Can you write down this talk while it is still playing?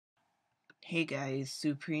Hey guys,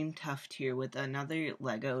 Supreme Tuft here with another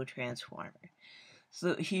LEGO Transformer.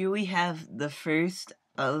 So here we have the first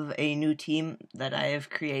of a new team that I have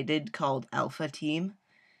created called Alpha Team.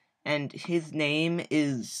 And his name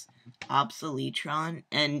is Obsoletron.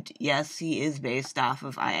 And yes, he is based off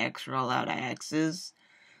of IX Rollout IX's.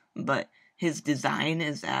 But his design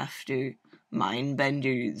is after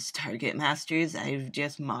Mindbender's Target Masters. I've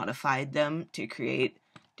just modified them to create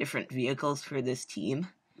different vehicles for this team.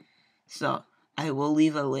 So, I will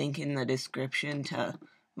leave a link in the description to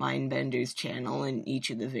Mindbender's channel in each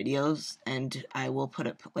of the videos, and I will put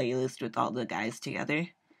a playlist with all the guys together.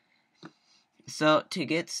 So, to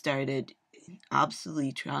get started,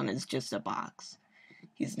 Obsoletron is just a box.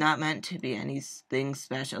 He's not meant to be anything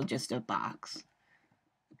special, just a box.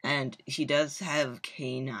 And he does have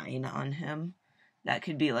K9 on him. That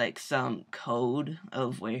could be like some code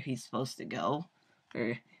of where he's supposed to go,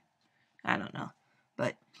 or I don't know.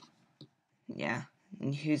 But yeah,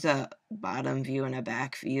 and here's a bottom view and a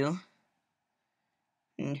back view.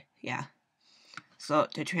 And yeah, so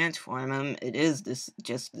to transform him, it is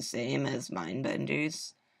just the same as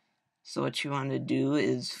Mindbender's. So what you want to do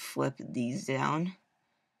is flip these down.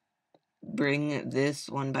 Bring this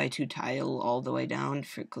 1x2 tile all the way down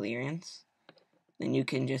for clearance. Then you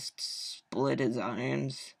can just split his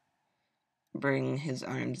arms. Bring his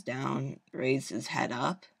arms down, raise his head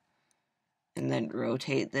up, and then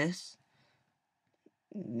rotate this.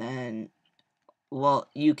 Then, well,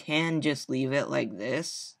 you can just leave it like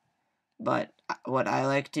this, but what I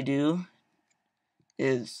like to do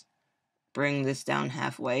is bring this down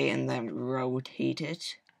halfway and then rotate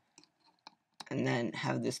it, and then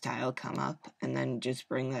have this tile come up, and then just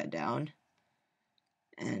bring that down,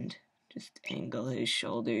 and just angle his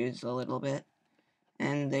shoulders a little bit,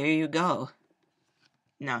 and there you go.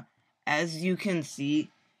 Now, as you can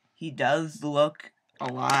see, he does look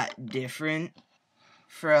a lot different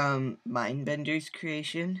from Mindbender's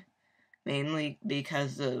creation, mainly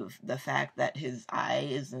because of the fact that his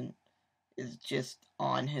eye is just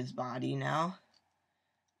on his body now.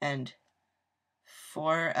 And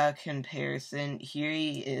for a comparison, here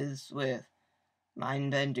he is with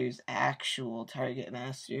Mindbender's actual Target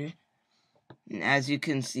Master. And as you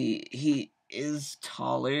can see, he is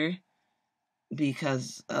taller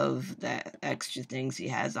because of that extra things he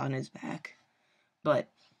has on his back. But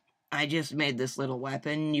I just made this little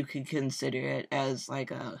weapon. You could consider it as like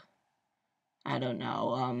a, I don't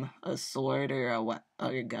know, a sword or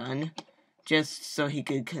a gun, just so he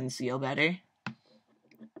could conceal better.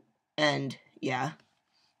 And yeah,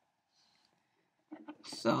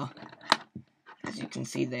 so as you can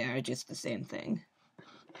see, they are just the same thing.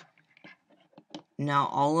 Now,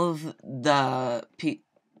 all of the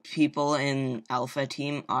people in Alpha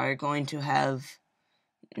Team are going to have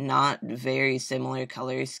not very similar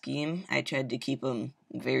color scheme. I tried to keep them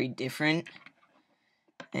very different.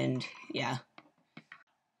 And yeah.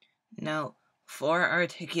 Now, for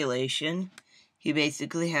articulation, he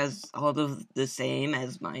basically has all of the same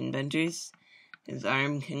as Mindbender's. His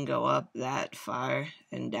arm can go up that far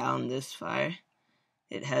and down this far.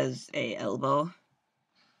 It has a elbow.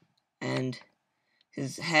 And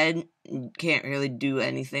his head can't really do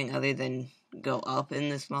anything other than go up in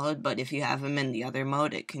this mode, but if you have him in the other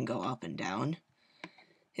mode, it can go up and down.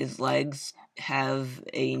 His legs have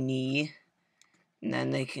a knee, and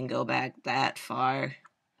then they can go back that far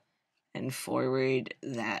and forward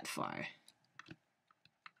that far.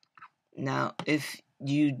 Now, if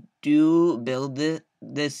you do build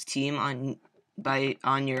this team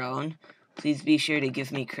on your own, please be sure to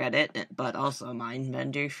give me credit, but also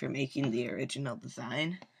Mindbender for making the original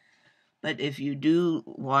design. But if you do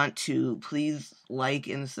want to, please like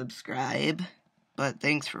and subscribe. But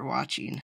thanks for watching.